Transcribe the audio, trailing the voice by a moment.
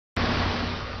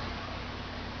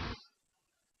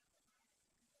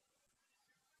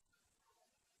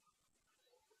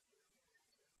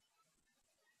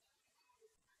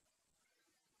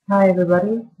Hi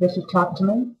everybody, this is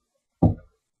TalkToMe.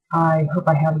 I hope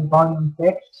I have the volume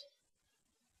fixed.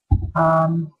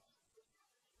 There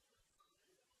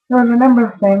was a number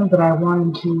of things that I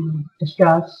wanted to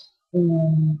discuss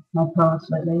in my posts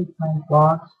lately, my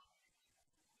blogs.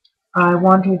 I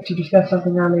wanted to discuss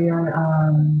something earlier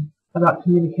about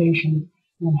communication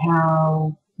and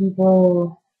how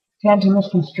people tend to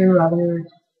misconstrue others'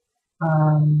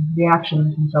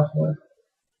 reactions and so forth,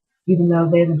 even though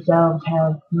they themselves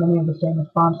have many of the same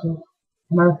responses.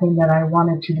 Another thing that I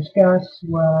wanted to discuss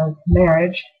was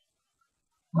marriage.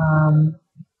 I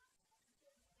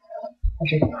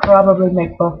should probably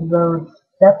make both of those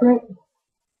separate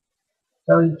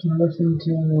so you can listen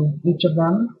to each of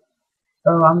them.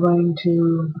 So I'm going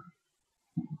to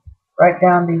write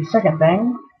down the second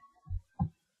thing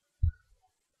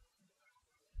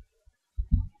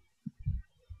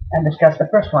and discuss the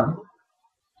first one.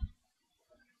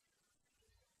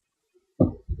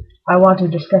 I want to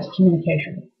discuss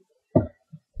communication.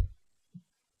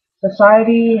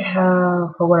 Society,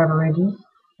 for whatever reasons,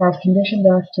 has conditioned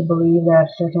us to believe that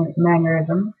certain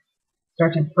mannerisms,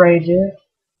 certain phrases,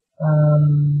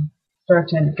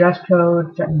 certain dress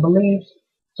codes, certain beliefs,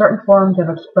 certain forms of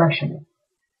expression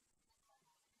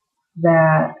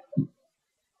that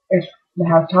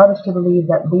have taught us to believe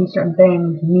that these certain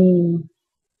things mean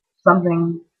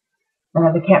something and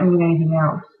that they can't mean anything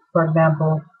else. For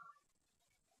example,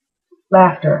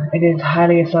 laughter. It is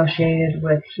highly associated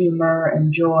with humor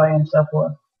and joy and so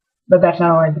forth. But that's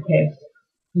not always the case.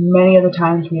 Many of the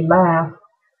times we laugh,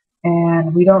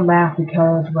 and we don't laugh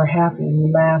because we're happy.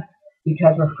 We laugh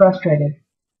because we're frustrated.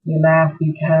 We laugh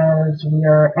because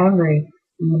we're angry.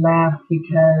 We laugh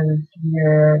because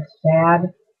we're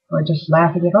sad, or just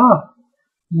laughing it off.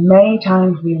 Many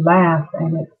times we laugh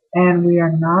and we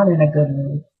are not in a good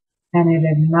mood, and it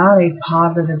is not a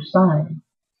positive sign.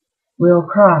 We'll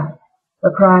cry,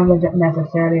 but crying isn't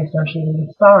necessarily associated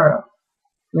with sorrow.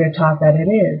 We are taught that it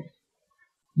is.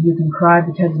 You can cry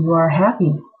because you are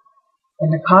happy,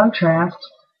 and the contrast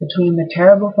between the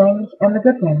terrible things and the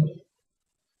good things.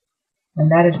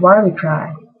 And that is why we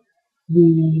cry.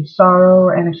 We sorrow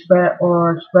and express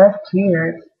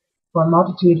tears for a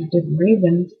multitude of different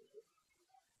reasons,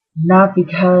 not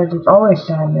because it's always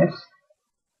sadness,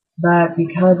 but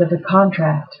because of the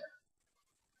contrast.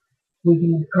 We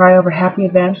can cry over happy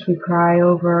events, we cry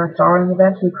over sorrowing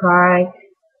events, we cry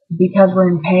because we're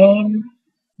in pain,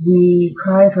 we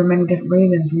cry for many different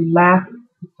reasons, we laugh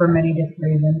for many different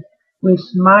reasons, we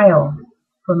smile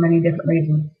for many different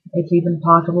reasons. It's even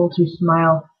possible to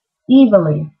smile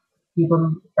evilly.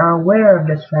 People are aware of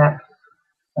this fact.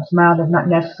 A smile does not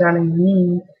necessarily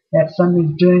mean that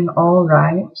somebody's doing all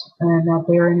right and that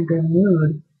they're in a good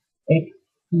mood.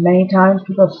 Many times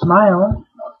people smile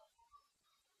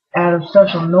out of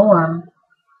social norm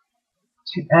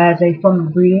as a form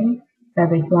of greeting, as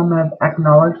a form of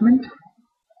acknowledgement,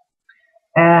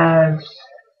 as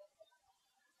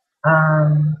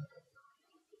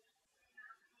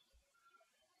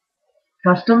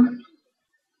custom,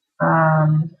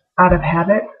 out of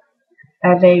habit,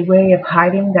 as a way of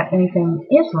hiding that anything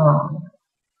is wrong.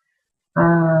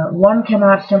 One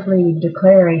cannot simply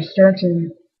declare a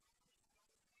certain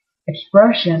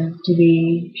expression to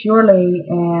be purely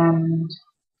and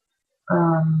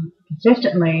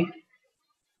consistently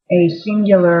a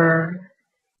singular,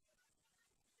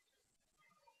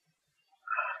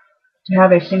 to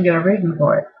have a singular reason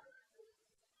for it,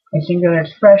 a singular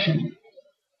expression.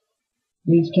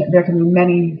 There can be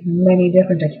many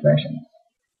different expressions.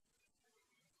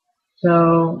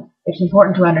 So it's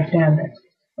important to understand this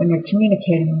when you're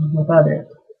communicating with others.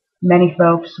 Many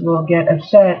folks will get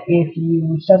upset if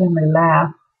you suddenly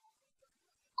laugh.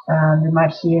 You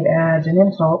might see it as an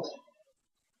insult,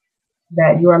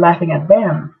 that you are laughing at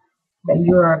them, that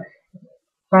you are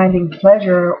finding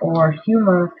pleasure or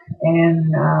humor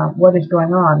in what is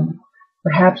going on.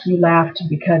 Perhaps you laughed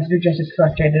because you're just as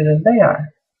frustrated as they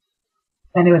are,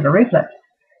 and it was a reflex.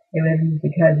 It wasn't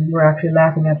because you were actually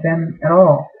laughing at them at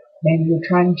all. Maybe you're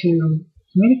trying to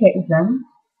communicate with them,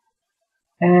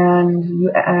 and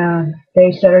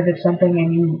they said or did something,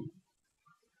 and you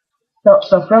felt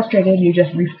so frustrated you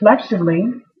just reflexively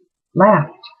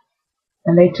laughed,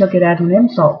 and they took it as an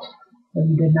insult, but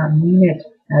you did not mean it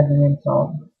as an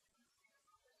insult.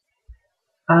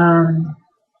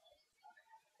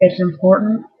 It's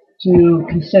important to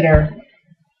consider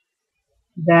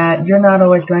that you're not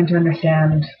always going to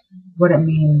understand what it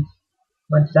means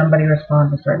when somebody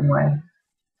responds a certain way.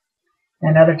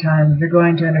 And other times you're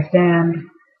going to understand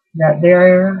that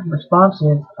their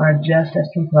responses are just as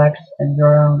complex as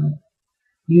your own.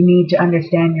 You need to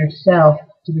understand yourself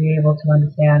to be able to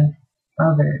understand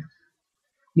others.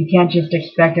 You can't just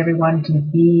expect everyone to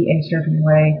be a certain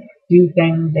way, do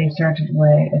things a certain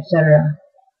way, etc.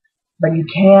 But you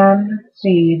can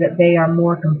see that they are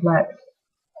more complex.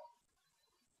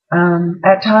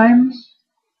 At times,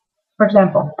 for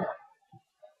example,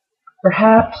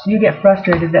 perhaps you get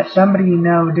frustrated that somebody you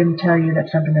know didn't tell you that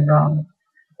something is wrong,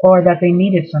 or that they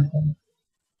needed something.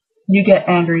 You get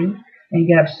angry, and you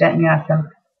get upset, and you ask them,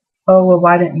 oh, well,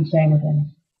 why didn't you say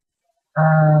anything?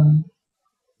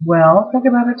 Well, think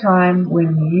about a time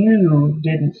when you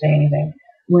didn't say anything,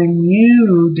 when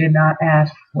you did not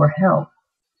ask for help.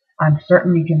 I'm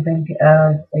certain you can think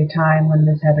of a time when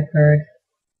this has occurred.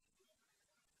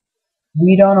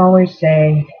 We don't always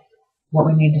say what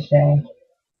we need to say.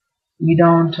 We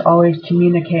don't always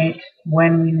communicate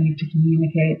when we need to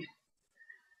communicate.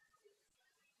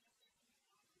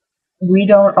 We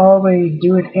don't always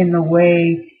do it in the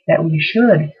way that we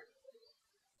should,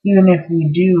 even if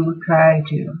we do try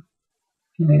to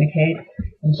communicate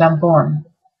in some form.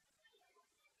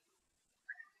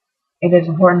 It is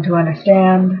important to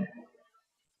understand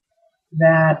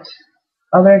that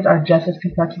others are just as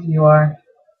complex as you are,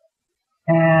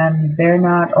 and they're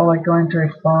not always going to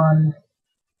respond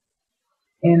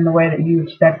in the way that you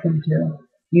expect them to.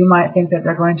 You might think that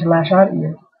they're going to lash out at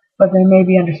you, but they may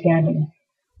be understanding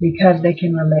because they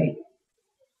can relate.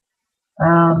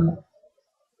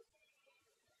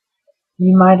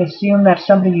 You might assume that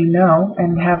somebody you know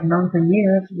and have known for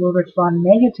years will respond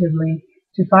negatively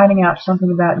to finding out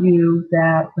something about you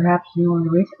that perhaps you only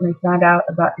recently found out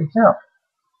about yourself.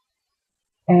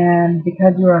 And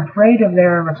because you're afraid of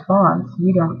their response,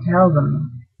 you don't tell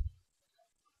them,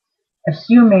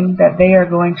 assuming that they are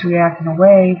going to react in a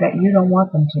way that you don't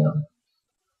want them to.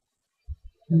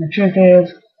 And the truth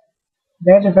is,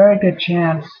 there's a very good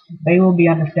chance they will be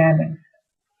understanding.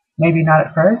 Maybe not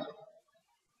at first,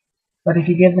 but if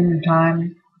you give them the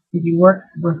time, if you work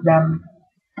with them,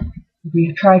 if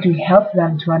you try to help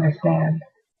them to understand,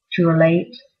 to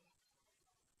relate,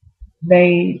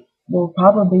 they will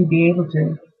probably be able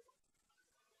to.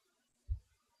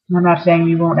 I'm not saying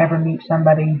you won't ever meet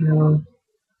somebody who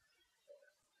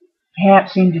can't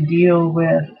seem to deal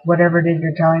with whatever it is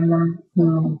you're telling them,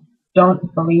 who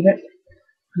don't believe it,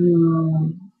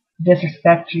 who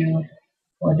disrespect you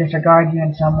or disregard you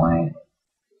in some way.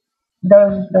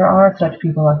 There are such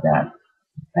people like that,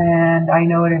 and I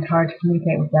know it is hard to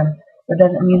communicate with them, but it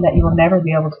doesn't mean that you will never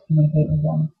be able to communicate with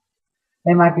them.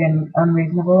 They might be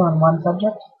unreasonable on one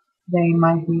subject. They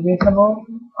might be reasonable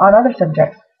on other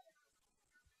subjects.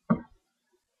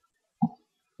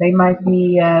 They might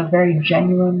be a very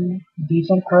genuine,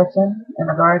 decent person in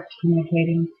regards to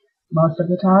communicating most of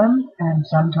the time, and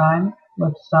sometimes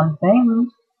with some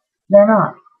things, they're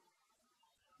not.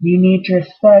 You need to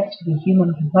respect the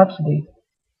human complexity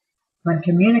when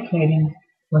communicating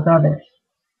with others.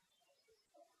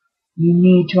 You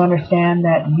need to understand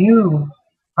that you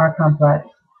are complex,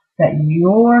 that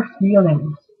your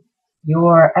feelings,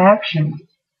 your actions,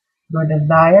 your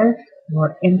desires,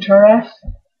 your interests,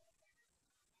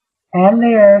 and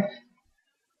theirs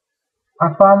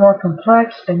are far more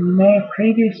complex than you may have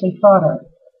previously thought of.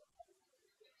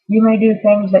 You may do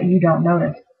things that you don't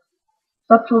notice,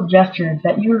 subtle gestures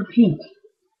that you repeat.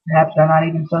 Perhaps they're not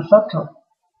even so subtle.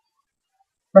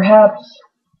 Perhaps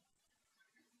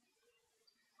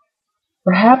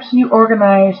you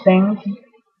organize things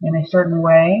in a certain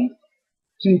way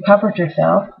to comfort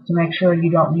yourself, to make sure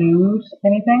you don't lose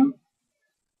anything.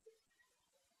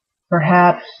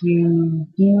 Perhaps you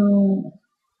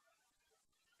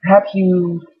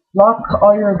lock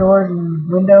all your doors and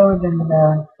windows, and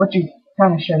which you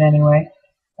kind of should anyway.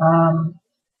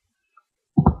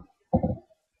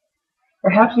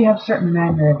 Perhaps you have certain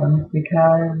mannerisms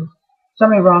because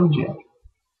somebody wronged you.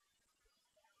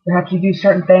 Perhaps you do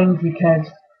certain things because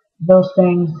those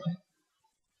things,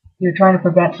 you're trying to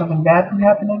prevent something bad from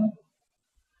happening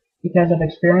because of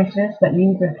experiences that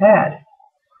you've had,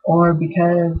 or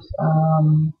because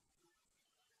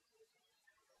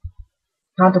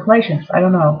contemplations. I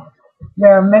don't know.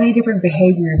 There are many different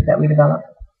behaviors that we develop.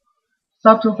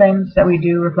 Subtle things that we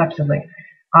do reflexively.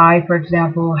 I, for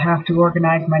example, have to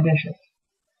organize my dishes.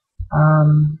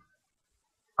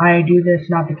 I do this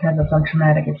not because of some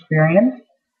traumatic experience.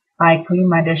 I clean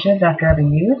my dishes after every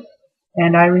use,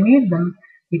 and I reuse them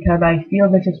because I feel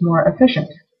this is more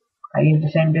efficient. I use the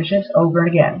same dishes over and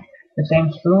again, the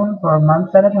same spoon for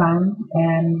months at a time,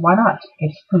 and why not?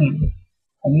 It's clean.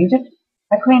 I use it,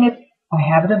 I clean it, I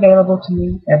have it available to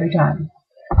me every time.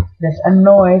 This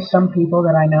annoys some people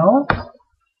that I know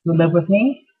who live with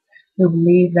me, who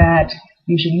believe that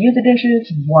you should use the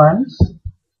dishes once,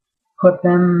 put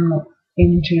them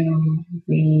into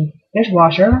the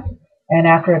dishwasher, and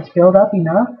after it's filled up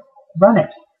enough, run it.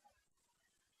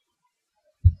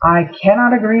 I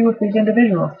cannot agree with these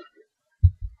individuals,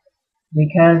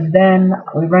 because then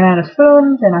we run out of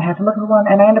spoons and I have to look for one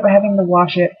and I end up having to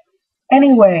wash it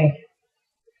anyway.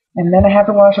 And then I have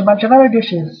to wash a bunch of other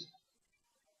dishes.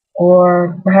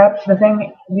 Or perhaps the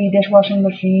dishwashing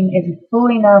machine isn't full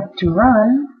enough to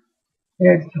run.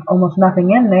 There's almost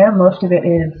nothing in there. Most of it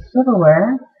is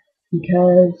silverware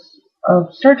because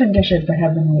of certain dishes that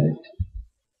have been used.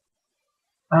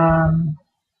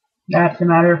 That's a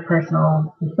matter of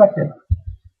personal perspective.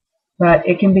 But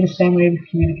it can be the same way with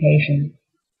communication.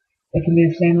 It can be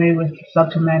the same way with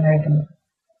subtle mannerism.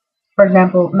 For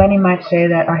example, many might say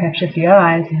that I have shifty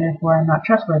eyes and therefore I'm not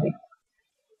trustworthy.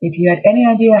 If you had any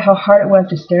idea how hard it was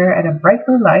to stare at a bright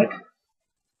blue light,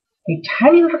 a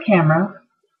tiny little camera,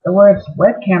 the words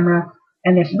web camera,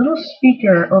 and this little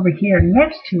speaker over here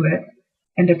next to it,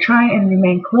 and to try and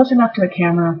remain close enough to the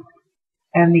camera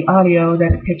and the audio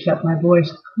that it picks up my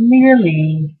voice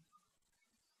clearly,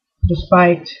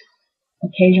 despite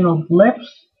occasional blips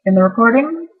in the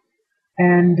recording,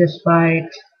 and despite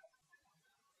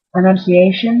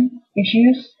enunciation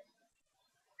issues,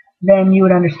 then you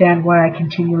would understand why I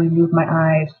continually move my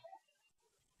eyes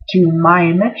to my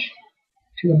image,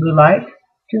 to the blue light,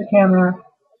 to the camera,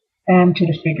 and to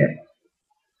the speaker.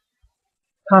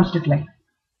 Constantly.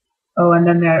 Oh, and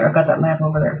then I've got that lamp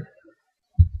over there.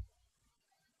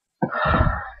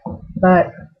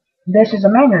 But this is a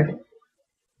mannerism.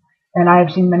 And I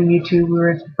have seen many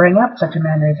YouTubers bring up such a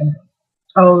mannerism.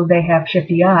 Oh, they have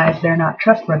shifty eyes, they're not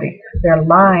trustworthy, they're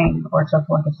lying, or so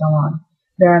forth and so on.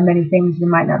 There are many things you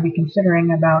might not be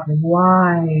considering about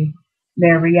why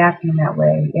they're reacting that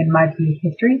way. It might be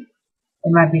history.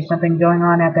 It might be something going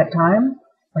on at that time.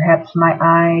 Perhaps my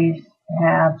eyes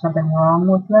have something wrong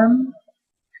with them,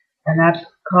 and that's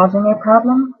causing a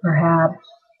problem. Perhaps,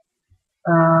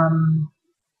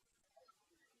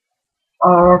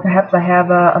 or perhaps I have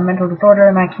a mental disorder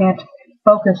and I can't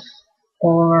focus,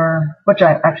 or which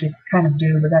I actually kind of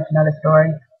do, but that's another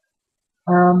story.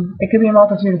 It could be a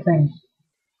multitude of things.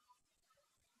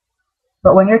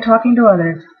 But when you're talking to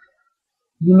others,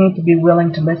 you need to be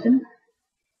willing to listen.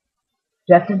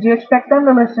 Just as you expect them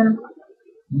to listen,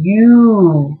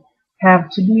 you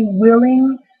have to be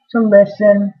willing to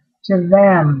listen to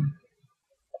them.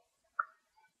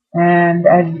 And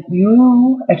as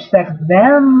you expect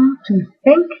them to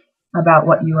think about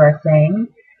what you are saying,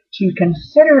 to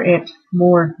consider it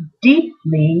more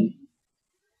deeply,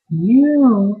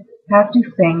 you have to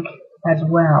think as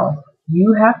well.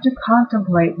 You have to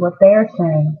contemplate what they are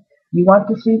saying. You want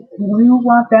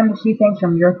them to see things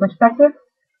from your perspective.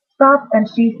 Stop and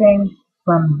see things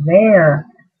from their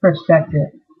perspective.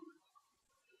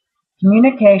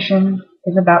 Communication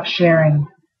is about sharing.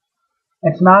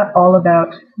 It's not all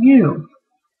about you.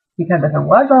 Because if it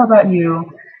was all about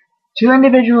you, two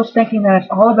individuals thinking that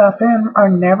it's all about them are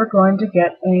never going to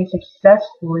get any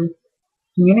successful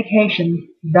communication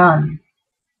done.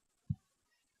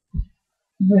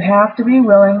 You have to be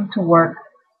willing to work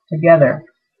together.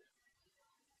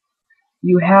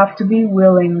 You have to be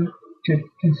willing to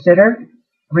consider,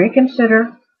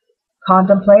 reconsider,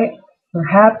 contemplate.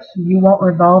 Perhaps you won't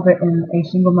resolve it in a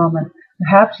single moment.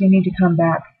 Perhaps you need to come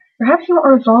back. Perhaps you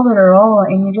won't resolve it at all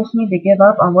and you just need to give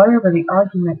up on whatever the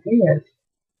argument is.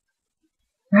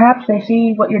 Perhaps they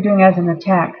see what you're doing as an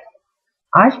attack.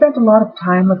 I spent a lot of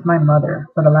time with my mother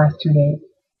for the last 2 days.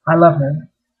 I love her,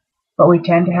 but we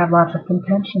tend to have lots of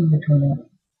contention between us.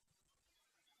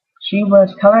 She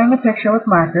was coloring a picture with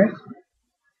markers,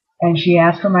 and she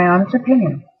asked for my honest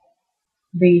opinion.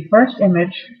 The first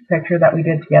image picture that we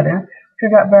did together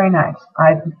turned out very nice.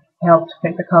 I helped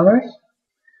pick the colors.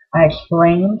 I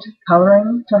explained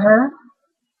coloring to her,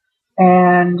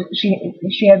 and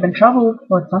she had been troubled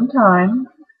for some time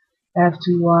as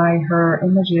to why her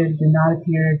images did not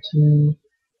appear to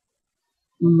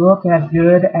look as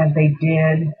good as they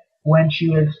did when she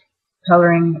was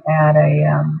coloring at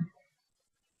a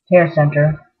hair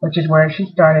center, which is where she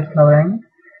started coloring.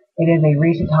 It is a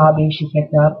recent hobby she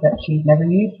picked up that she's never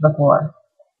used before.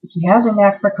 She has a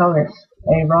knack for colors,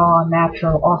 a raw,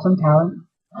 natural, awesome talent,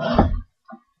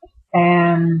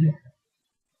 and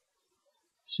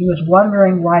she was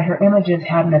wondering why her images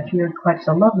hadn't appeared quite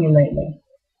so lovely lately.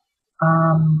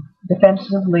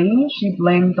 Defensively, she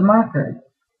blamed the markers,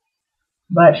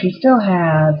 but she still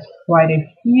has quite a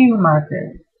few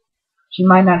markers. She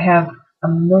might not have a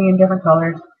million different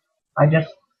colors,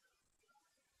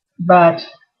 but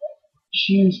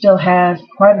she still has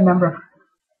quite a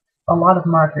lot of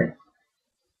markers.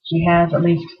 She has at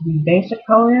least the basic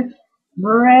colors,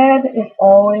 Red is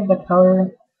always the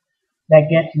color that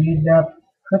gets used up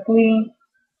quickly.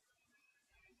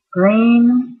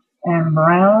 Green and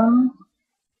brown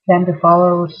tend to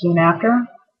follow soon after.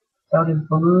 So does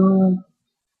blue.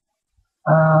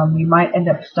 You might end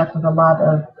up stuck with a lot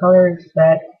of colors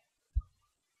that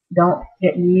don't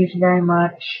get used very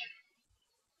much.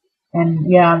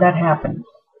 And yeah, that happens.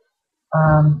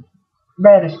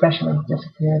 Red especially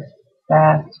disappears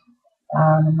fast,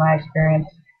 in my experience,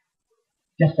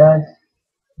 just does.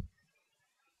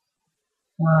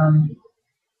 Um,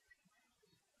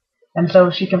 and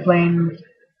so she complains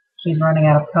she's running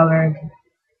out of colors,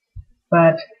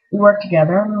 but we worked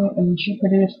together and she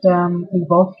produced, we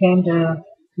both came to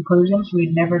conclusions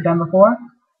we'd never done before.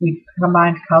 We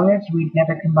combined colors we'd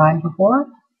never combined before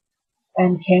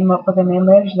and came up with an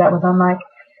image that was unlike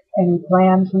any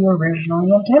plans we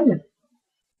originally intended.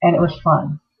 And it was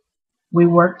fun. We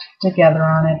worked together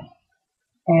on it,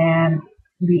 and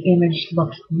the image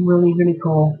looks really, really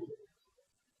cool.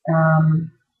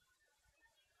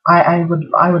 I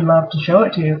would love to show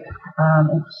it to you. I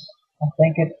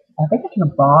think it's in a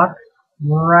box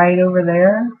right over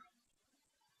there.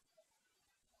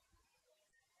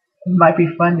 It might be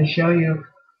fun to show you.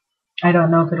 I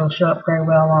don't know if it'll show up very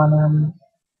well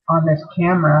on this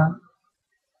camera.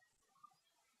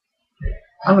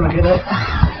 I'm gonna get it.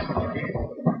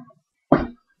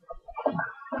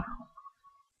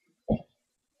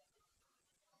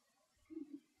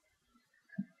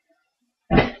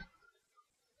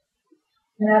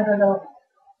 And I don't know.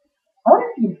 I wonder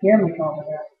if you can hear me from over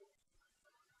there.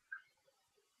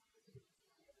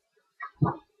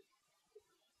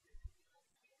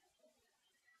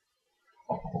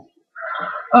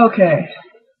 Okay,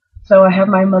 so I have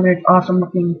my mother's awesome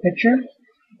looking picture.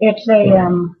 It's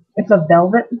a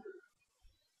velvet.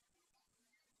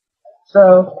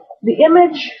 So the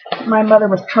image my mother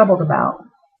was troubled about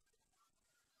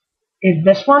is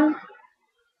this one.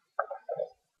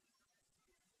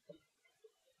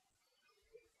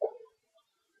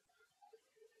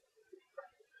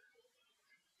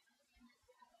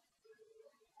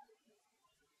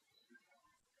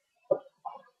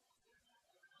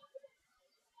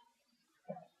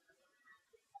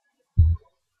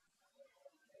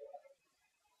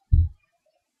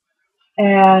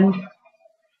 And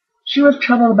she was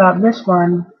troubled about this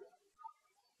one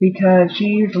because she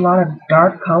used a lot of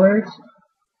dark colors.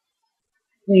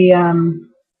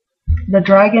 The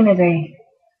dragon is a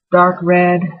dark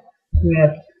red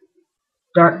with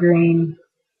dark green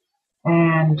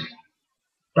and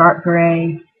dark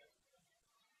gray,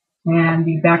 and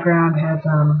the background has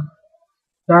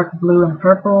dark blue and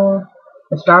purple.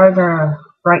 The stars are a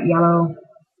bright yellow,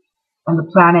 and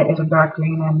the planet is a dark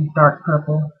green and dark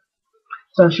purple.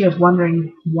 So she was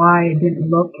wondering why it didn't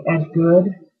look as good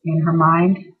in her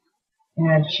mind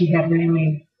as she had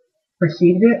really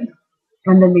perceived it.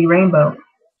 And then the rainbow.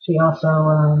 She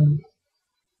also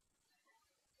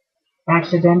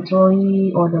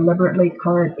accidentally or deliberately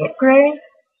colored it gray.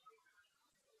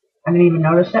 I didn't even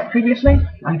notice that previously.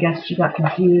 I guess she got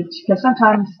confused because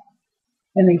sometimes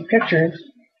in these pictures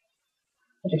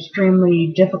it's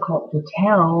extremely difficult to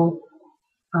tell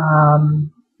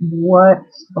what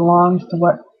belongs to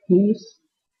what piece.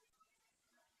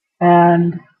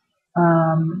 And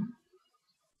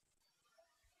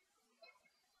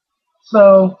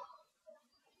so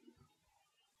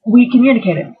we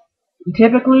communicated.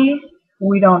 Typically,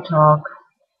 we don't talk.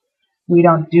 We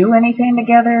don't do anything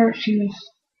together.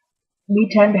 We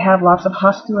tend to have lots of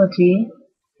hostility.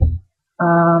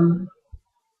 And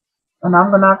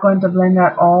I'm not going to blame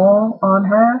that all on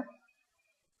her.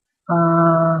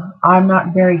 I'm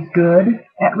not very good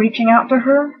at reaching out to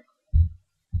her.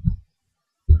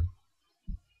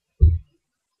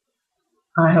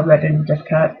 I hope that didn't just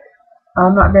cut.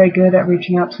 I'm not very good at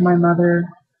reaching out to my mother.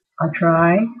 I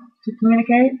try to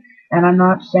communicate, and I'm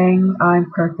not saying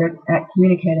I'm perfect at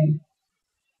communicating.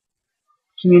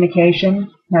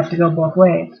 Communication has to go both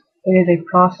ways. It is a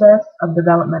process of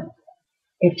development.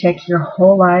 It takes your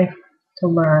whole life to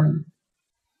learn.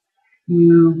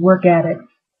 You work at it.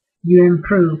 You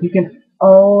improve. You can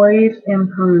always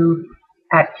improve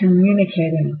at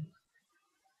communicating.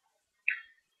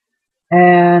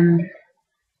 And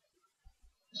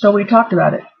so we talked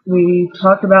about it. We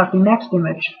talked about the next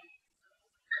image.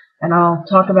 And I'll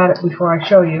talk about it before I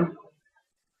show you.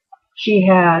 She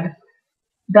had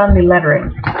done the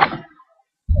lettering.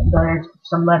 There's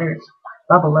some letters,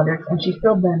 bubble letters, and she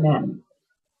filled them in.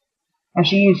 And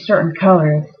she used certain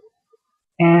colors.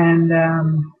 And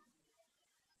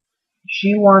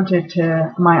she wanted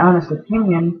my honest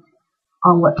opinion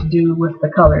on what to do with the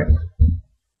colors.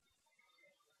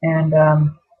 And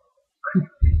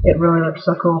It really looks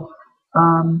so cool.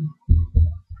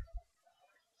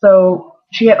 So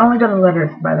she had only done the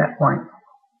letters by that point,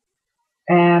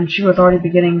 and she was already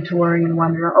beginning to worry and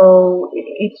wonder, oh,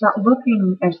 it's not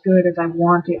looking as good as I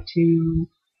want it to.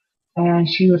 And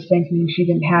she was thinking she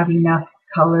didn't have enough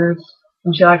colors,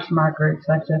 and she likes markers.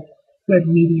 That's a good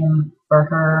medium for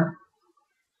her.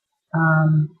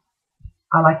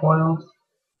 I like oils,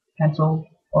 pencil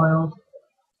oils,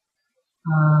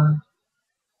 uh,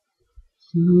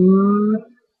 smooth,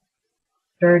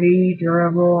 sturdy,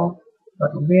 durable,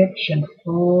 but rich and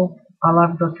full. I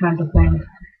love those kinds of things.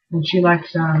 And she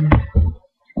likes something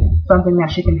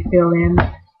that she can fill in.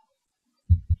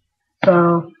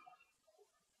 So,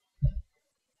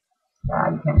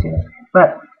 you can't see this,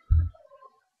 but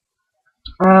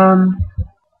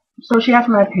so she asked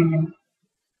my opinion.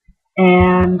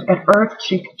 And at first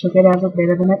she took it as a bit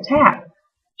of an attack.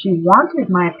 She wanted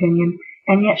my opinion,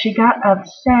 and yet she got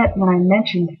upset when I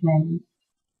mentioned things.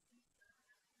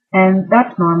 And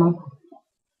that's normal.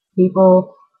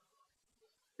 People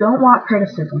don't want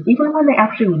criticism. Even when they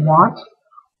actually want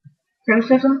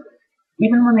criticism,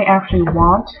 even when they actually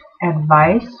want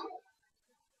advice,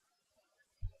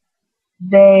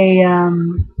 they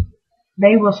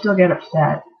will still get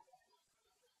upset.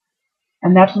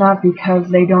 And that's not because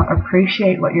they don't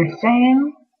appreciate what you're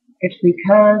saying. It's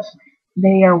because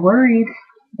they are worried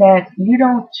that you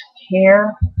don't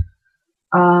care,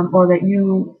 or that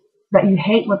you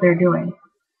hate what they're doing.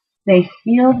 They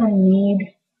feel the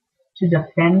need to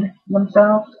defend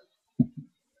themselves.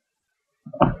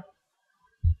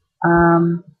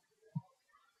 Um,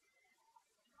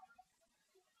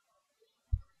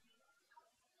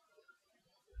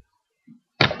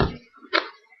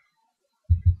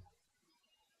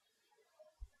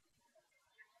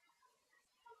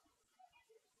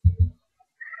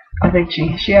 I think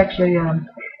she actually and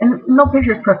no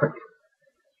picture is perfect.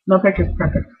 No picture is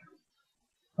perfect.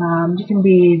 You can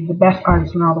be the best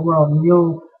artist in all the world, and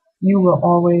you will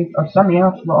always, or somebody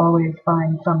else will always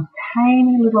find some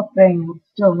tiny little thing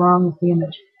still wrong with the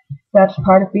image. That's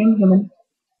part of being human,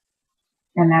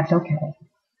 and that's okay.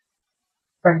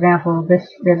 For example,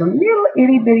 there's a little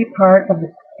itty bitty part of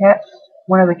the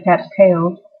one of the cat's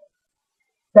tails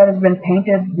that has been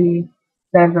painted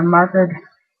that has been markered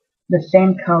the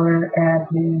same color as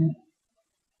the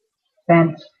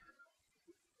fence.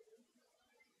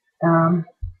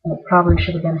 It probably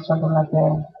should have been something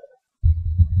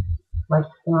like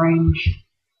orange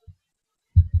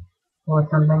or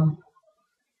something.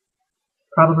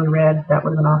 Probably red. That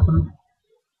would have been awesome.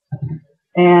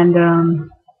 And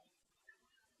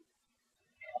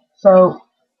so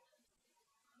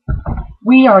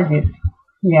we argued.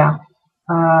 Yeah.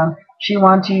 She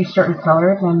wanted to use certain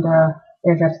colors, and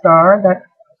there's a star that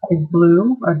is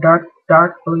blue, a dark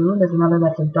blue. There's another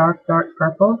that's a dark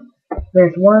purple.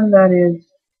 There's one that is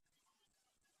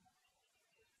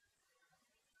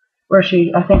where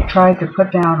she, I think, tried to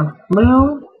put down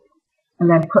blue and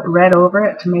then put red over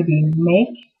it to maybe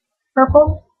make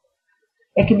purple.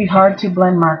 It can be hard to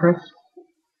blend markers.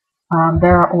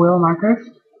 There are oil markers.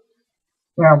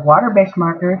 There are water-based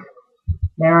markers.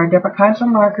 There are different kinds of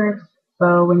markers.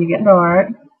 So when you get into art,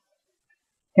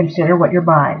 consider what you're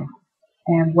buying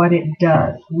and what it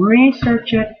does.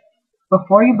 Research it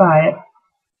before you buy it.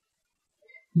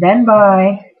 Then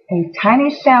buy a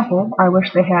tiny sample. I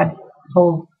wish they had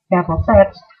whole sample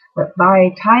sets, but buy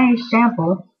a tiny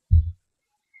sample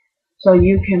so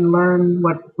you can learn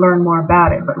more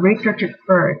about it. But research it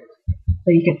first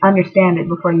so you can understand it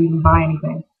before you even buy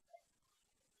anything.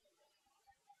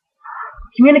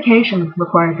 Communication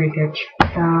requires research.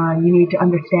 You need to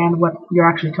understand what you're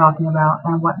actually talking about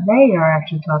and what they are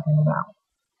actually talking about.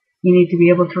 You need to be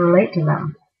able to relate to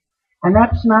them. And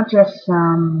that's not just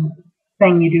some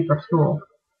thing you do for school.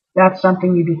 That's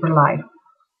something you do for life.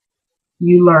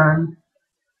 You learn,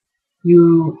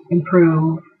 you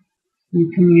improve,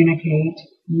 you communicate,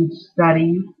 you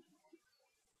study,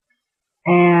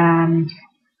 and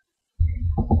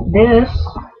this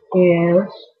is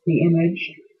the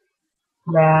image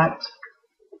that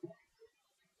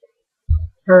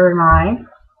her and I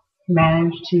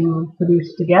managed to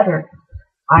produce together.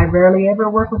 I rarely ever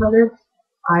work with others.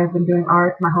 I've been doing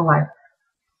art my whole life.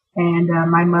 And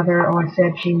my mother always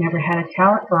said she never had a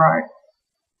talent for art.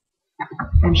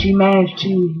 And she managed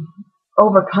to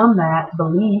overcome that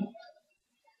belief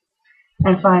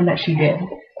and find that she did.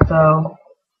 So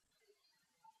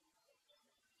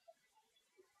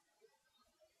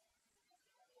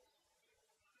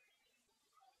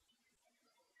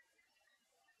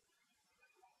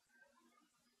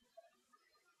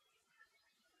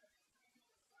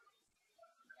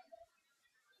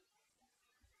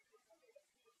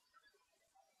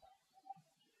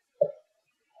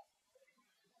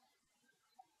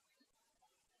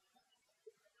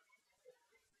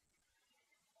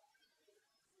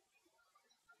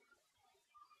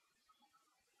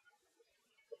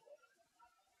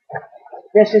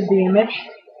This is the image.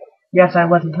 Yes, I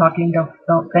wasn't talking.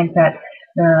 Don't think that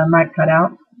the mic cut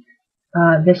out.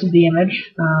 This is the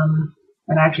image.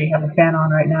 And I actually have a fan on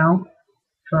right now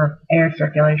for air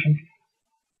circulation.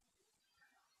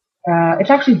 It's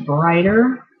actually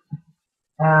brighter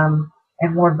and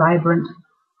more vibrant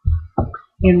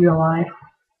in real life.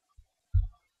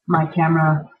 My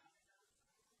camera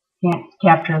can't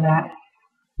capture that.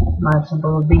 My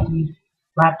simple dinky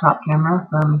laptop camera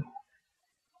from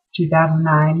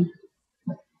 2009.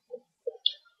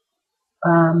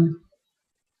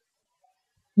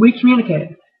 We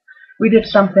communicated. We did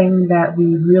something that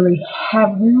we really have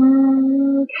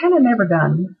kind of never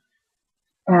done.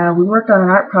 We worked on an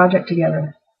art project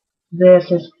together.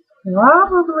 This is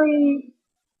probably,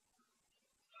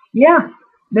 yeah,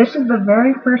 this is the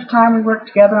very first time we worked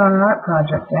together on an art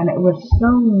project, and it was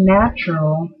so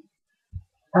natural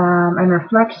and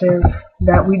reflexive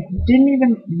that we didn't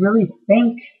even really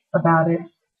think about it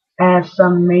as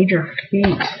some major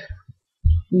feat.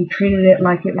 We treated it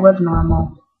like it was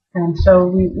normal, and so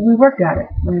we worked at it,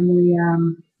 and we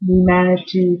managed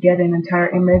to get an entire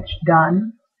image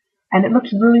done, and it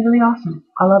looks really, really awesome.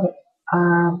 I love it.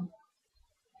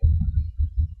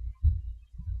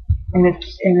 And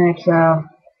it's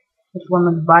one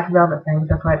of the black velvet things.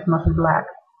 That's why it's mostly black.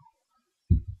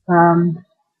 And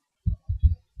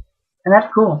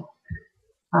that's cool.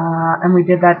 And we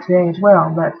did that today as well.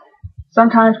 But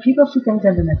sometimes people see things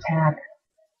as an attack.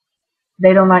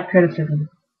 They don't like criticism.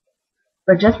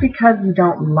 But just because you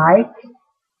don't like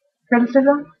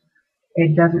criticism,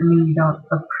 it doesn't mean you don't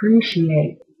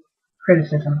appreciate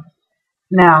criticism.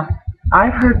 Now,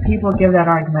 I've heard people give that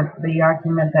argument, the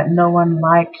argument that no one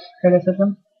likes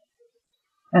criticism.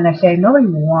 And they say nobody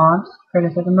wants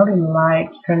criticism, nobody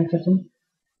likes criticism.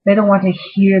 They don't want to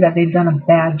hear that they've done a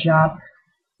bad job.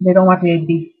 They don't want to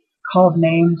be called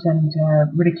names and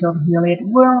ridiculed and humiliated.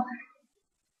 Well,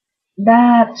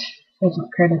 that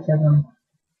isn't criticism.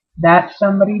 That's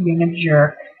somebody being a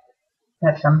jerk.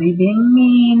 That's somebody being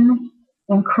mean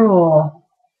and cruel.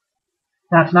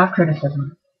 That's not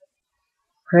criticism.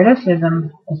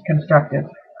 Criticism is constructive.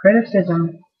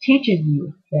 Criticism teaches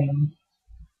you things.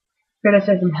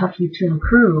 Criticism helps you to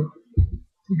improve.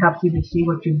 It helps you to see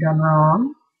what you've done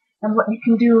wrong and what you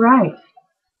can do right.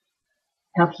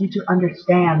 It helps you to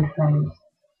understand things.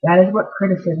 That is what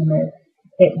criticism is.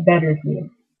 It betters you.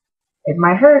 It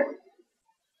might hurt.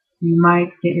 You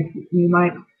might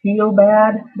feel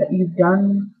bad that you've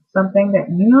done something that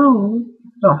you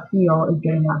don't feel is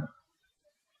good enough.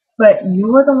 But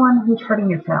you're the one who's hurting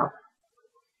yourself.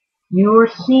 You're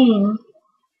seeing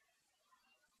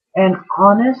an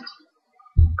honest,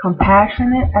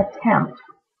 compassionate attempt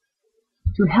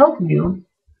to help you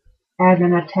as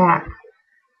an attack.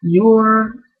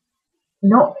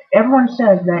 Everyone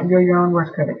says that you're your own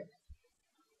worst critic.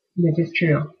 This is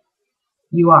true.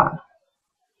 You are.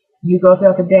 You go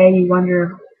throughout the day, you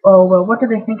wonder, oh, well, what do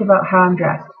they think about how I'm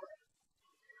dressed?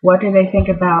 What do they think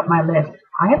about my list?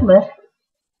 I have a list.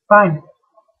 Fine.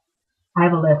 I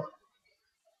have a list.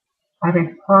 I have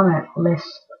a permanent list.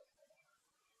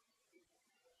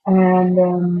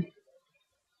 And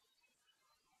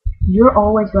you're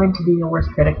always going to be your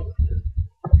worst critic.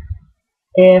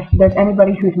 If there's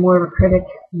anybody who's more of a critic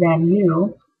than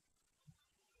you,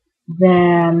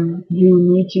 then you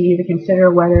need to either consider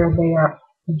whether they are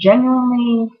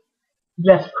genuinely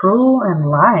just cruel and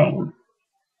lying,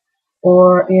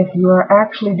 or if you are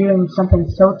actually doing something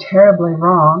so terribly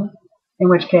wrong, in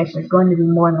which case there's going to be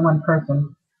more than one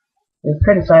person who's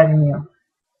criticizing you,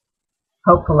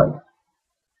 hopefully,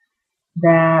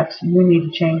 that you need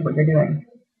to change what you're doing.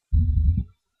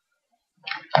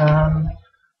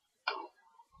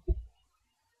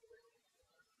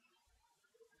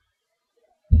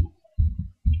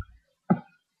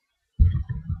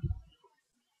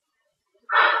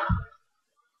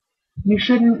 You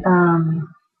shouldn't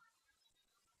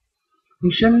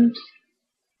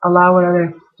allow what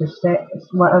others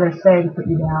say to put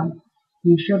you down.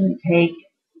 You shouldn't take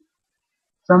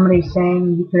somebody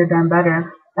saying you could have done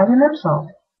better as an insult.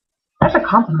 That's a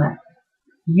compliment.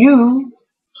 You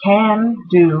can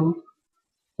do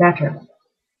better.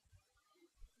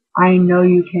 I know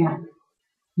you can.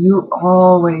 You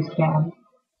always can.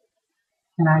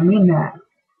 And I mean that.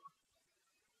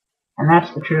 And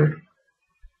that's the truth.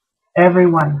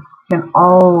 Everyone can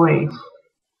always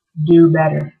do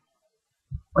better.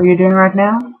 What you're doing right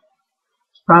now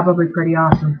is probably pretty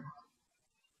awesome.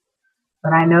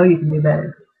 But I know you can do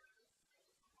better.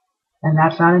 And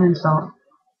that's not an insult.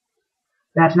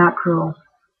 That's not cruel.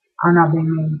 I'm not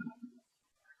being mean.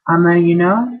 I'm letting you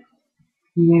know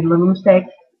you made a little mistake.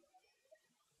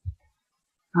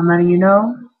 I'm letting you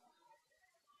know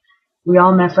We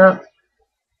all mess up.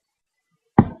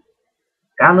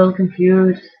 Got a little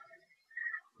confused.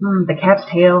 The cat's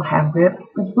tail has it.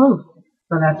 It's blue,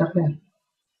 so that's okay.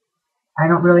 I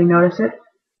don't really notice it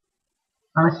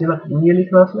unless you look really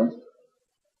closely.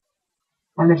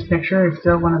 And this picture is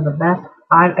still one of the best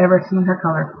I've ever seen her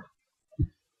color.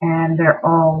 And they're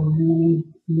all really,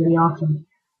 really awesome.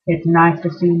 It's nice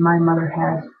to see my mother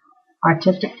has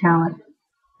artistic talent,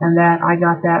 and that I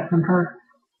got that from her.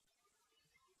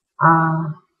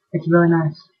 It's really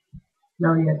nice.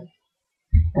 Really is.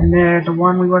 And there's the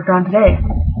one we worked on today.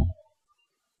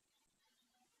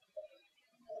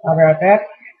 I'll be right back.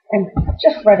 And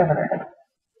just right over there.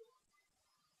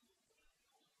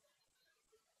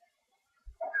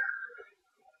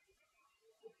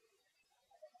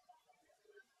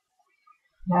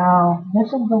 Now, this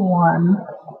is the one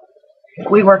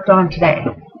we worked on today.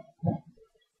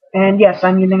 And yes,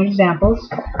 I'm using examples.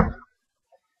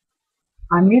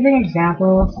 I'm using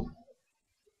examples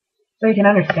so you can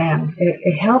understand.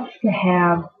 It helps to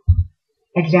have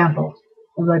examples.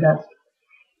 It really does.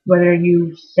 Whether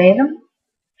you say them,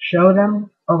 show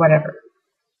them, or whatever.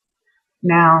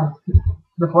 Now,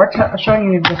 before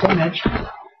showing you this image,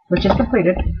 which is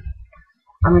completed,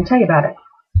 I'm going to tell you about it.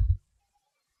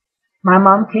 My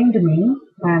mom came to me,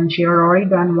 and she had already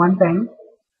done one thing.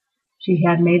 She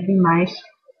had made the mice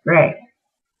gray.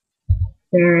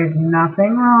 There is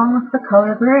nothing wrong with the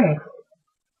color gray.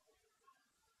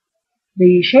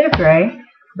 The shade of gray,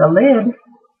 the lid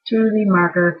to the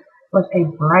marker, was a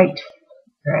bright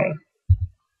gray.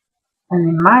 And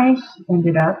the mice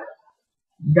ended up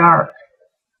dark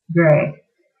gray.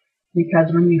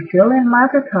 Because when you fill in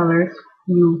marker colors,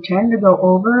 you tend to go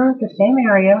over the same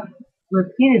area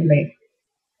repeatedly,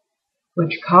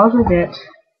 which causes it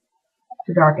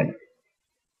to darken.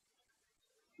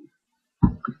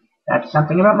 That's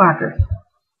something about markers.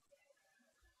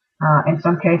 In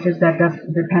some cases, that does,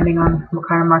 depending on what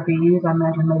kind of marker you use, I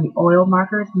imagine maybe oil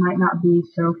markers might not be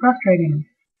so frustrating.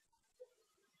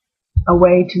 A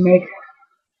way to make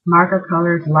marker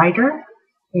colors lighter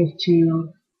is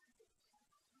to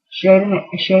shade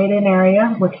an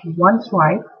area with one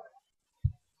swipe,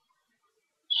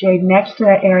 shade next to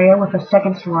that area with a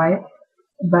second swipe,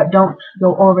 but don't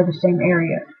go over the same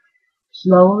area.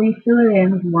 Slowly fill it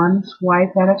in with one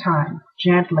swipe at a time,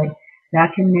 gently.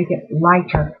 That can make it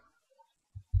lighter.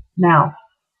 Now,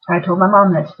 I told my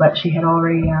mom this, but she had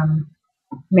already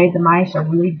made the mice a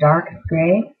really dark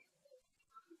gray.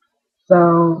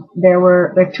 So there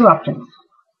are two options.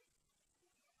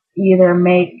 Either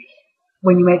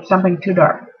when you make something too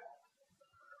dark,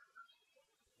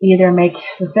 either make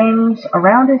the things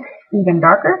around it even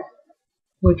darker,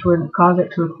 which would cause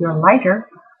it to appear lighter,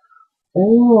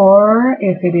 or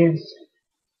if it is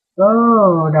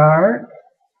so dark,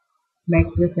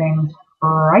 make the things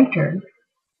brighter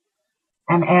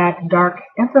and add dark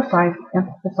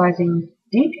emphasizing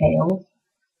details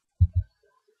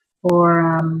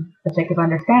for the sake of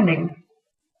understanding,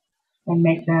 and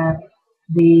make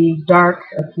the dark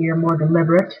appear more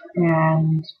deliberate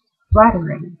and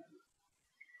flattering.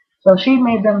 So she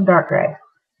made them dark gray.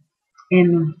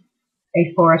 In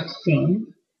a forest scene,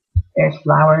 there's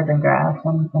flowers and grass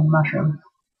and mushrooms.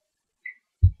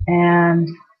 And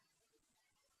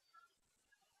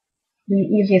the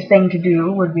easiest thing to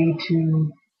do would be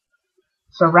to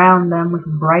surround them with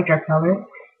brighter colors,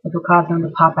 which will cause them to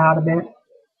pop out a bit.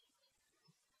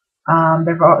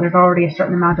 There's already a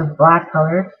certain amount of black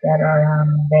colors that are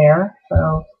there,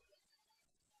 so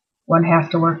one has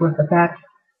to work with the fact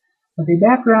that the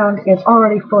background is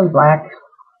already fully black,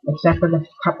 except for the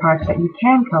parts that you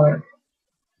can color.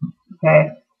 Okay,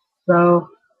 so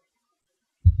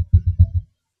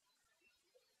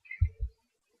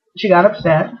she got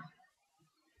upset.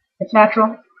 It's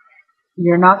natural.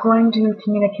 You're not going to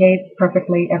communicate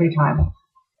perfectly every time.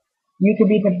 You could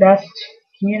be the best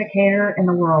communicator in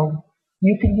the world.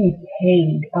 You could be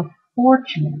paid a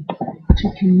fortune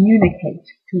to communicate,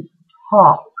 to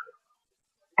talk,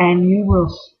 and you will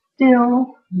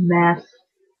still mess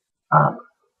up.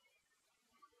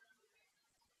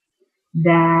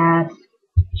 That's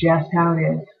just how it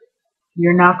is.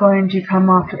 You're not going to come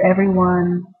off to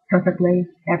everyone perfectly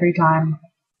every time.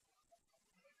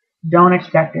 Don't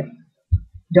expect it.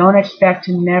 Don't expect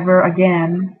to never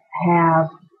again have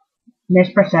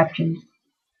misperceptions.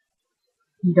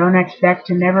 Don't expect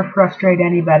to never frustrate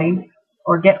anybody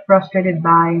or get frustrated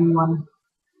by anyone.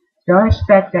 Don't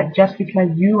expect that just because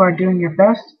you are doing your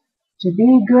best to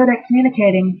be good at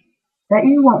communicating that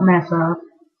you won't mess up.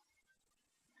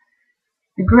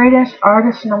 The greatest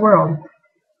artist in the world,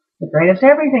 the greatest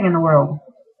everything in the world,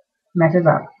 messes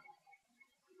up.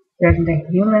 There isn't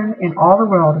a human in all the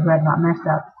world who has not messed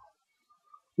up,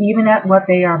 even at what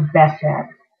they are best at.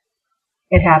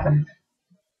 It happens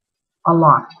a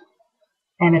lot,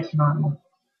 and it's normal.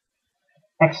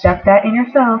 Accept that in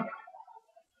yourself,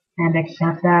 and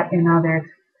accept that in others,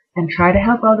 and try to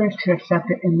help others to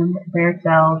accept it in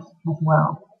themselves as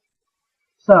well.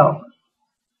 So,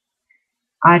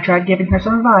 I tried giving her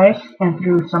some advice, and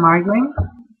through some arguing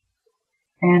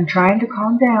and trying to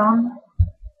calm down,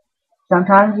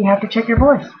 sometimes you have to check your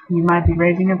voice. You might be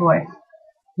raising your voice.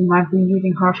 You might be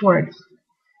using harsh words.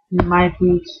 You might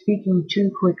be speaking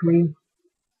too quickly.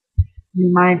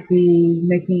 You might be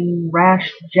making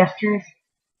rash gestures.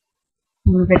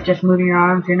 If it's just moving your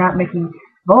arms, you're not making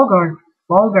vulgar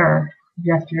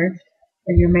gestures,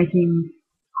 and you're making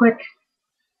quick,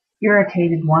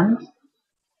 irritated ones.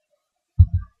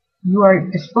 You are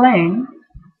displaying,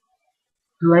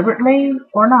 deliberately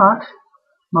or not,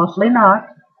 mostly not,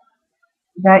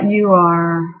 that you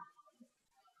are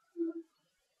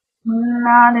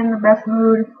not in the best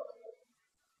mood.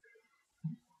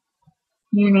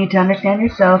 You need to understand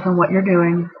yourself and what you're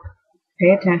doing.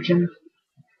 Pay attention.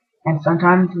 And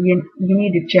sometimes you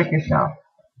need to check yourself.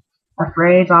 A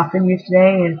phrase often used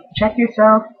today is check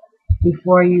yourself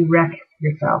before you wreck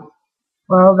yourself.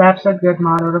 Well, that's a good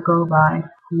motto to go by.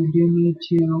 You do need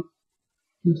to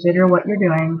consider what you're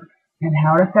doing and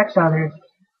how it affects others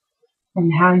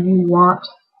and how you want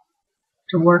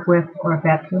to work with or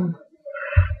affect them.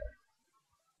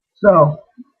 So,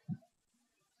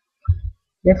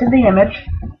 this is the image.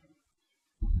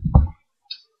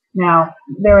 Now,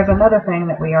 there was another thing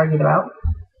that we argued about.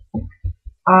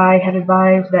 I had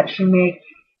advised that she make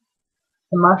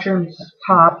the mushroom's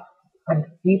top a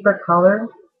deeper color,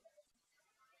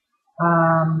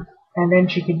 and then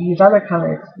she could use other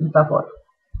colors and so forth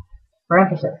for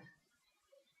emphasis.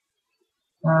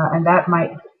 And that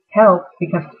might help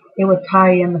because it would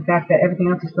tie in the fact that everything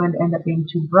else is going to end up being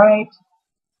too bright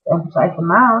to emphasize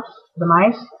the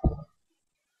mice,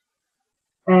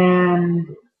 and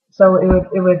so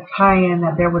it would tie in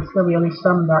that there would still be at least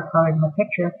some dark color in the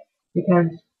picture, because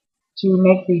to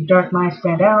make the dark mice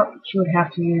stand out, she would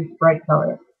have to use bright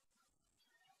colors,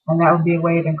 and that would be a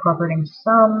way of incorporating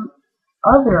some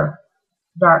other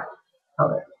dark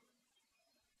colors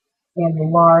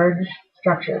in large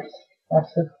structures.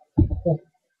 That's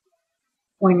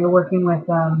when you're working with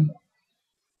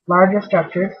larger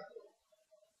structures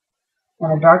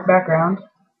and a dark background,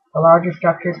 the larger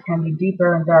structures can be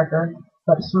deeper and darker,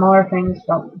 but smaller things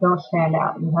don't stand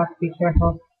out. You have to be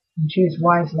careful and choose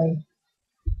wisely.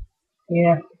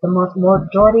 If the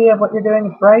majority of what you're doing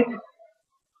is bright,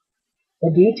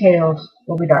 the details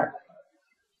will be dark.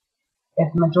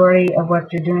 If the majority of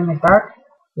what you're doing is dark,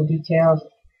 the details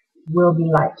will be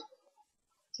light.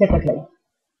 Typically,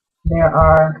 there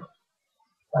are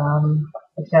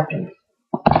exceptions.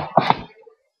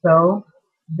 So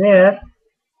this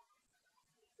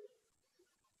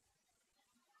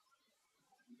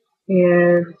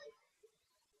is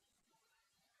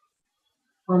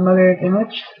my mother's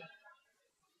image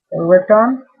that we worked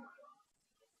on.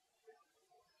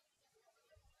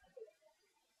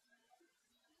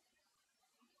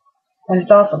 And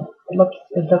it's awesome. It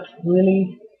looks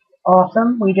really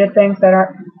awesome. We did things that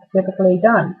aren't typically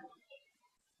done.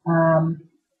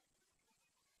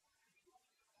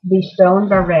 These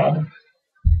stones are red,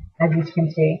 as you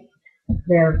can see.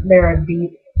 They're a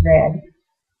deep red.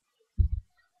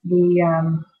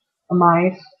 The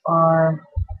mice are,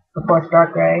 of course,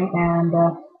 dark gray, and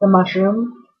the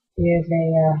mushroom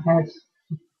has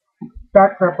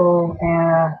dark purple,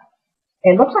 and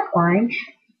it looks like orange,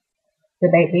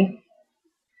 debate me,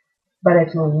 but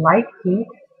it's light pink,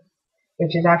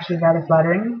 which is actually rather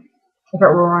flattering. If it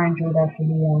were orange, it would actually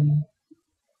be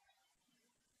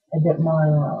a bit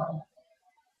more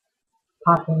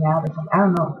popping out or something. I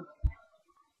don't know.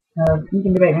 You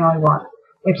can debate me all you want.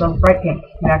 It's a bright pink.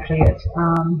 It actually is.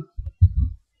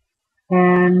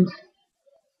 And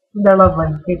they're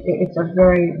lovely. It's a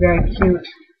very, very cute,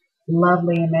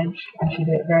 lovely image, and she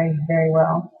did it very, very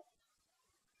well.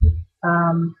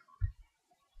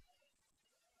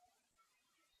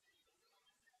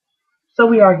 So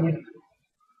we argued.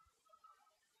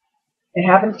 It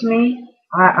happens to me,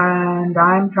 and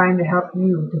I'm trying to help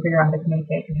you to figure out how to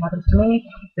communicate. It happens to me,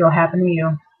 it'll happen to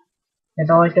you. There's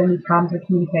always going to be problems with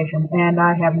communication, and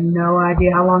I have no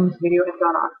idea how long this video has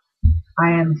gone on.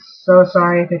 I am so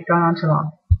sorry if it's gone on too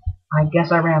long. I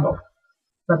guess I rambled.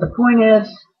 But the point is,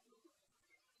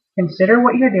 consider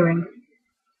what you're doing.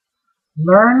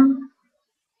 Learn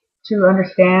to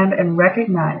understand and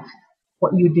recognize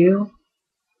what you do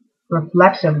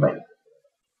reflexively,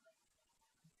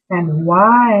 and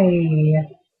why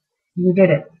You did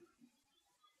it.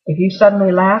 If you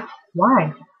suddenly laugh,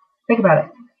 why? Think about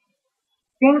it.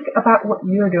 Think about what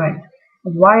you're doing,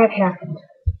 why it happened.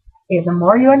 If the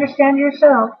more you understand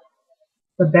yourself,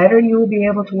 the better you will be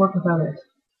able to work with others.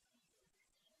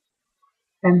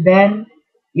 And then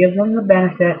give them the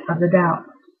benefit of the doubt.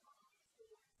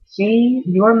 See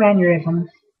your mannerisms,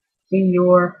 see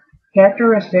your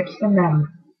characteristics in them.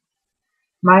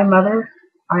 My mother,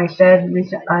 I said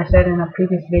in a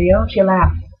previous video, she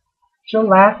laughs. She'll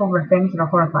laugh over things that are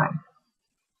horrifying.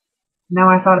 Now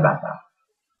I thought about that.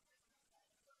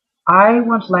 I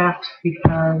once laughed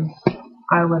because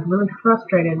I was really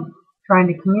frustrated trying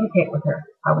to communicate with her.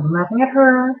 I was laughing at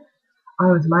her.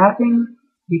 I was laughing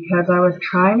because I was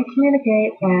trying to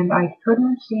communicate and I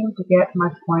couldn't seem to get my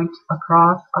point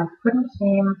across. I couldn't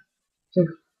seem to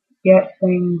get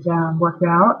things worked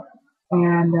out,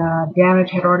 and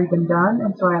damage had already been done,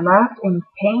 and so I laughed in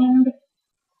pained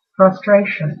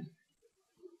frustration.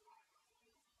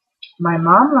 My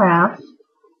mom laughs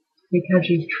because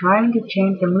she's trying to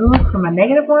change the mood from a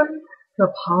negative one to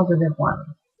a positive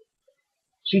one.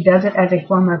 She does it as a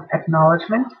form of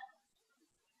acknowledgement.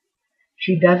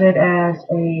 She does it as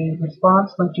a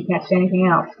response when she can't say anything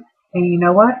else. And you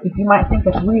know what? If you might think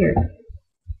that's weird,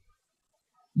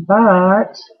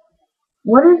 but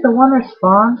what is the one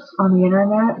response on the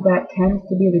internet that tends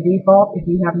to be the default if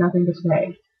you have nothing to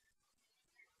say?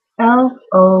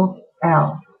 LOL.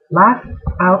 Laugh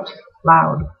out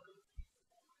loud.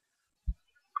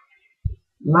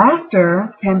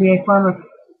 Laughter can be a form of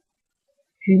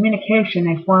communication,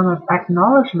 a form of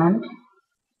acknowledgement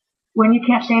when you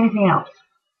can't say anything else.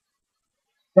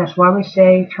 That's why we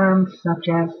say terms such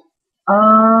as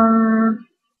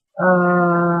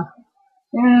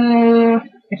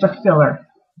it's a filler.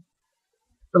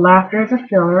 The laughter is a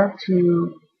filler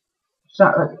to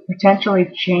potentially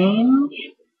change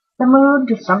the mood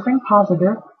to something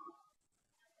positive.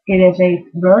 It is a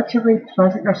relatively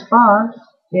pleasant response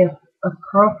if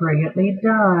appropriately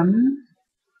done,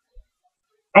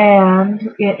 and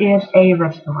it is a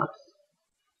response.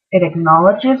 It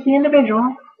acknowledges the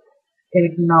individual,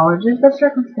 it acknowledges the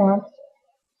circumstance,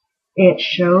 it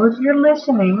shows you're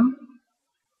listening,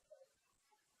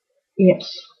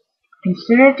 it's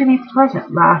considered to be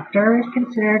pleasant. Laughter is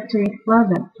considered to be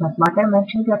pleasant, just like I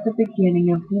mentioned at the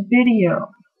beginning of the video.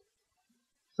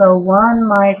 So one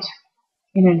might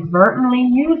inadvertently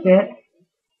use it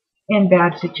in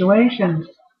bad situations.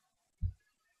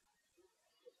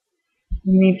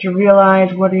 You need to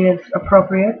realize what is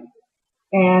appropriate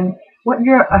and what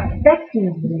you're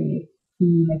effectively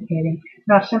communicating,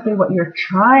 not simply what you're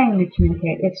trying to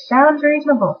communicate. It sounds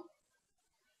reasonable,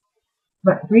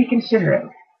 but reconsider it.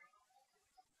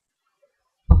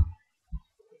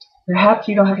 Perhaps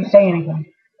you don't have to say anything.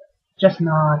 Just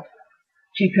nod.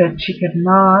 She could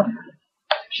nod.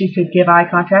 She could give eye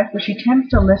contact, but she tends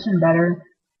to listen better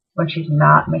when she's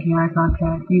not making eye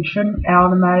contact. You shouldn't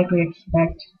automatically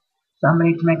expect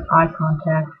somebody to make eye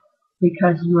contact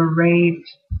because you were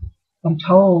raised and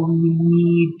told you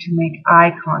need to make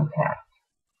eye contact.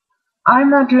 I'm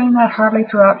not doing that hardly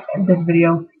throughout this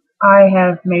video. I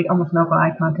have made almost no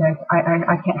eye contact.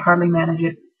 I can't hardly manage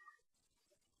it.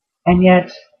 And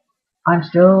yet, I'm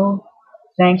still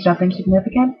saying something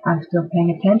significant. I'm still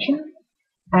paying attention.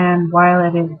 And while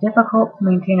it is difficult to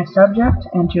maintain a subject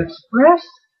and to express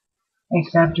a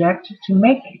subject to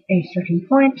make a certain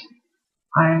point,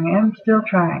 I am still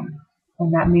trying.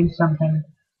 And that means something.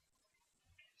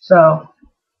 So,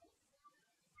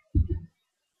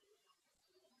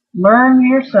 learn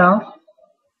yourself.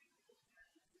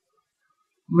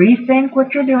 Rethink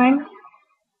what you're doing,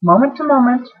 moment to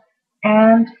moment,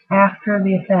 and after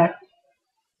the effect.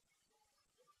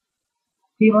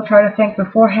 People try to think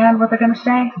beforehand what they're going to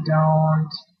say.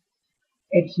 Don't.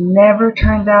 It never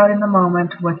turns out in the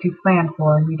moment what you planned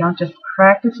for. You don't just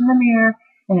practice in the mirror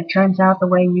and it turns out the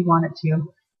way you want it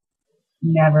to.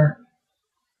 Never.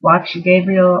 Watch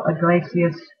Gabriel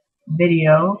Iglesias'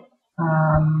 video.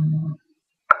 I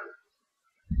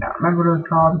don't remember what it was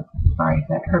called. Sorry,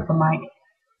 that hurt the mic.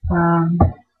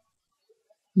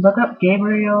 Look up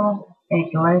Gabriel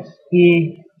Iglesias.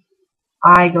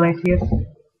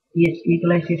 It's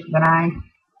Iglesias with an I.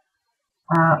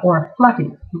 Or Fluffy.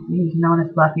 He's known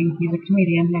as Fluffy. He's a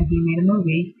comedian and he made a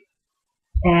movie.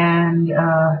 And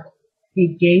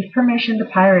he gave permission to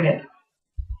pirate it.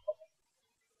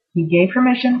 He gave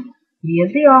permission. He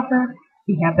is the author.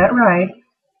 He had that right.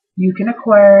 You can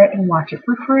acquire it and watch it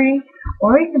for free,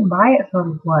 or you can buy it for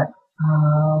what,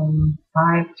 $5,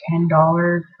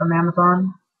 $10 from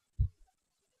Amazon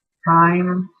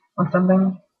Prime or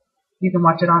something. You can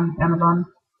watch it on Amazon.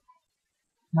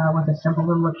 with a simple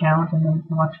little account, and then you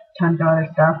can watch tons of other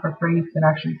stuff for free instead of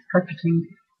actually purchasing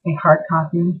a hard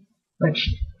copy,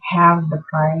 which halves the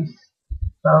price.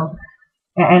 So,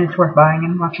 and it's worth buying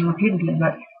and watching repeatedly.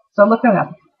 But so look it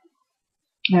up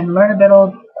and learn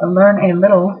a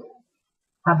little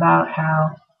about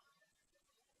how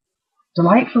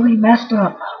delightfully messed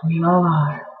up we all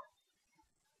are.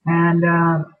 And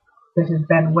this has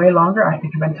been way longer. I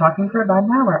think I've been talking for about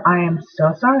an hour. I am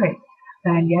so sorry.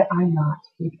 And yet I'm not,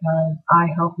 because I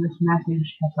hope this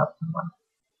message has helped someone.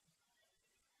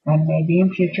 And maybe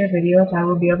in future videos I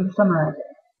will be able to summarize it.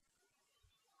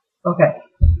 Okay,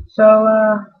 so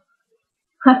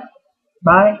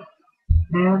bye,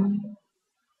 and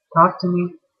talk to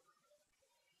me.